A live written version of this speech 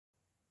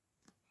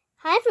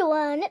Hi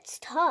everyone, it's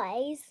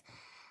Toys.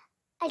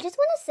 I just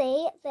want to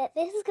say that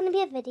this is going to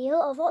be a video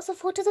of lots of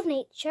photos of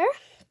nature.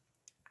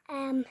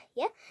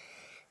 Yeah,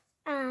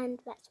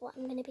 and that's what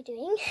I'm going to be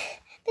doing.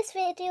 This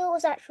video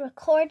was actually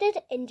recorded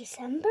in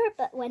December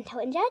but went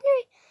out in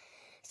January.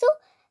 So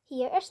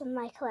here are some of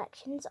my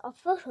collections of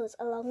photos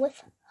along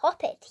with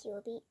Hoppit. He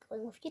will be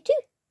going with you too.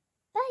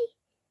 Bye,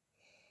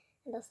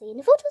 and I'll see you in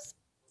the photos.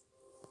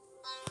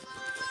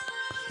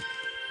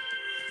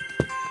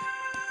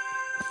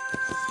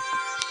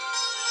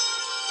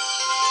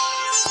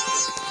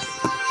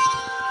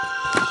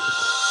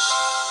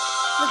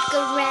 Look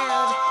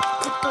around,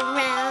 look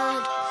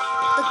around,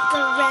 look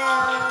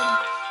around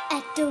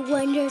at the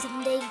wonders of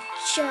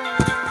nature.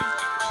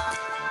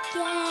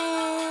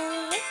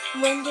 Yeah,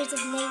 wonders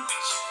of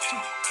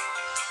nature.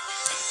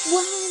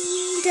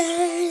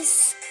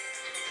 Wonders,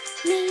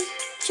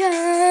 nature.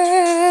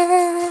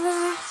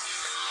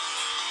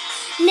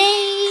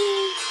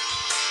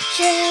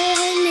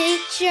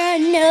 Nature,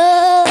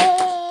 no.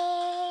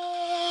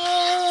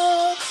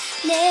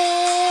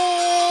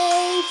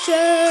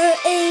 Nature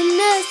in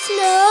the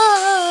snow.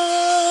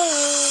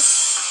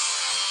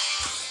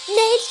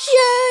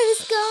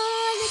 Nature's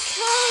gonna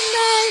come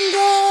and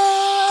go.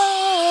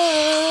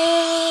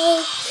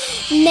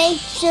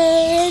 Nature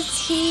is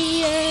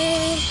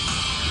here.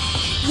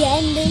 Yeah,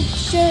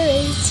 nature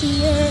is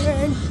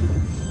here.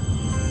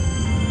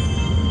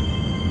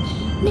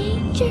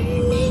 Nature,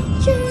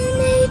 nature,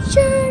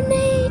 nature,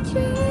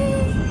 nature.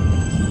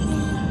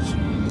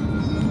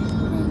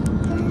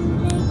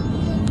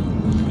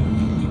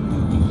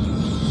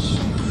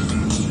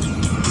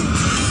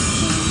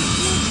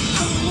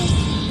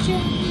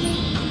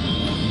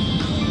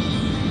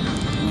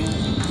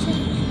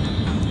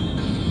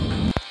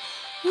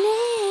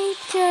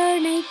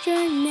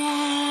 Nature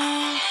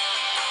now.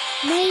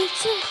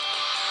 Nature.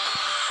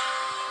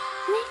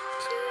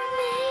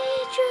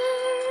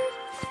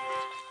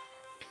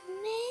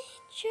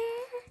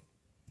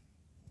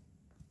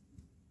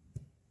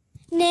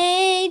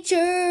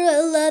 Nature, I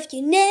love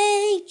you,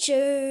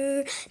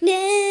 nature.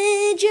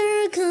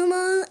 Nature, come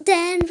on,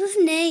 dance with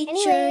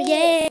nature. Anyway,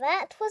 yeah.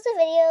 That was the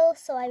video,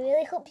 so I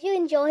really hope you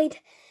enjoyed.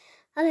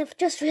 And I've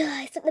just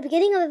realised at the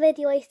beginning of the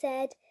video I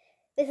said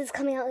this is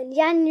coming out in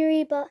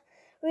January, but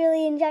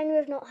really in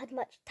January I've not had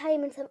much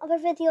time, and some other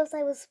videos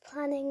I was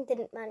planning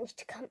didn't manage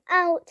to come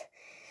out.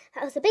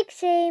 That was a big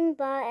shame,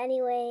 but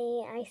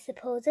anyway, I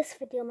suppose this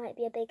video might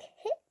be a big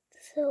hit,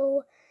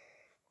 so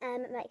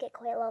it might get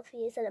quite a lot of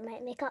views and it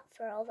might make up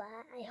for all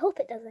that. I hope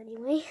it does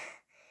anyway.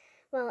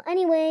 Well,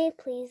 anyway,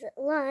 please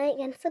like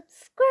and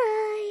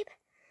subscribe.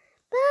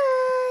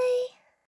 Bye!